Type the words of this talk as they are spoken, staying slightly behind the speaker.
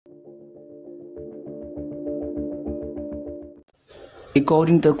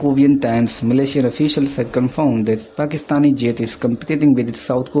According to Korean Times, Malaysian officials have confirmed that Pakistani jet is competing with its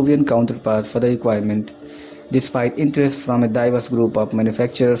South Korean counterpart for the requirement. Despite interest from a diverse group of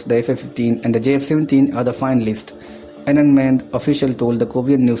manufacturers, the F-15 and the JF17 are the finalists, an unnamed official told the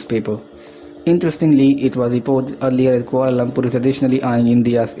Korean newspaper. Interestingly, it was reported earlier that Kuala Lumpur is additionally eyeing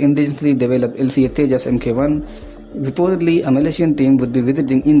India's indigenously developed LCA Tejas Mk-1. Reportedly, a Malaysian team would be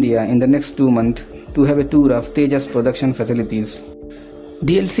visiting India in the next 2 months to have a tour of Tejas production facilities.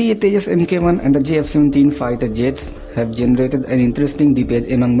 The LCA Tejas Mk-1 and the JF17 fighter jets have generated an interesting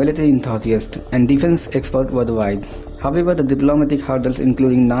debate among military enthusiasts and defense experts worldwide. However, the diplomatic hurdles,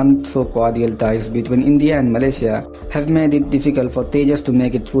 including not-so-cordial ties between India and Malaysia, have made it difficult for Tejas to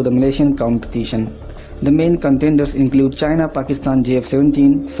make it through the Malaysian competition. The main contenders include China, Pakistan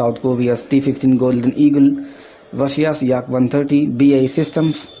JF17, South Korea's T50 Golden Eagle, Russia's Yak-130, BAE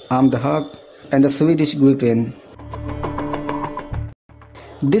Systems, Armed Hawk, and the Swedish Gripen.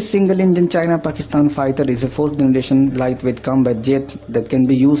 This single-engine China-Pakistan fighter is a fourth-generation lightweight combat jet that can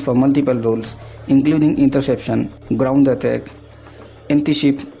be used for multiple roles, including interception, ground attack,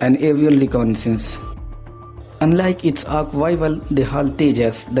 anti-ship, and aerial reconnaissance. Unlike its arch rival, the hull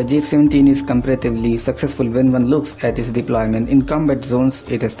Tejas, the JF-17 is comparatively successful when one looks at its deployment in combat zones.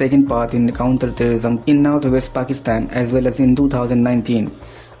 It has taken part in counter-terrorism in northwest Pakistan as well as in 2019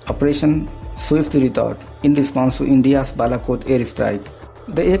 Operation Swift Retort in response to India's Balakot airstrike.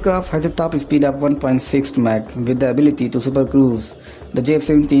 The aircraft has a top speed of 1.6 Mach with the ability to supercruise. The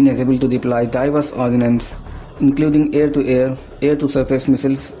JF-17 is able to deploy diverse ordnance, including air-to-air, air-to-surface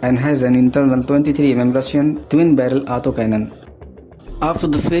missiles, and has an internal 23 mm Russian twin-barrel autocannon. After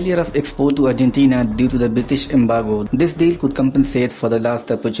the failure of export to Argentina due to the British embargo, this deal could compensate for the lost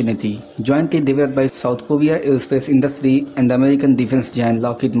opportunity. Jointly developed by South Korea aerospace industry and the American defense giant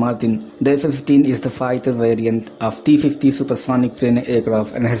Lockheed Martin, the F-15 is the fighter variant of T50 supersonic trainer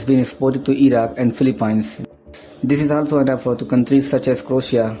aircraft and has been exported to Iraq and Philippines. This is also an offer to countries such as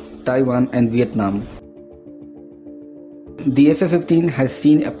Croatia, Taiwan, and Vietnam. The F-15 has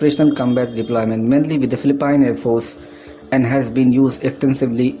seen operational combat deployment mainly with the Philippine Air Force and has been used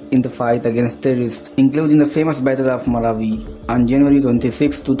extensively in the fight against terrorists, including the famous Battle of Marawi on January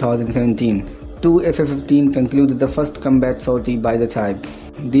 26, 2017. Two F-15 concluded the first combat sortie by the type.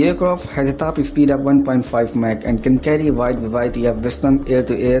 The aircraft has a top speed of 1.5 Mach and can carry a wide variety of Western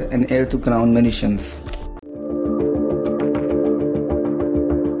air-to-air and air-to-ground munitions.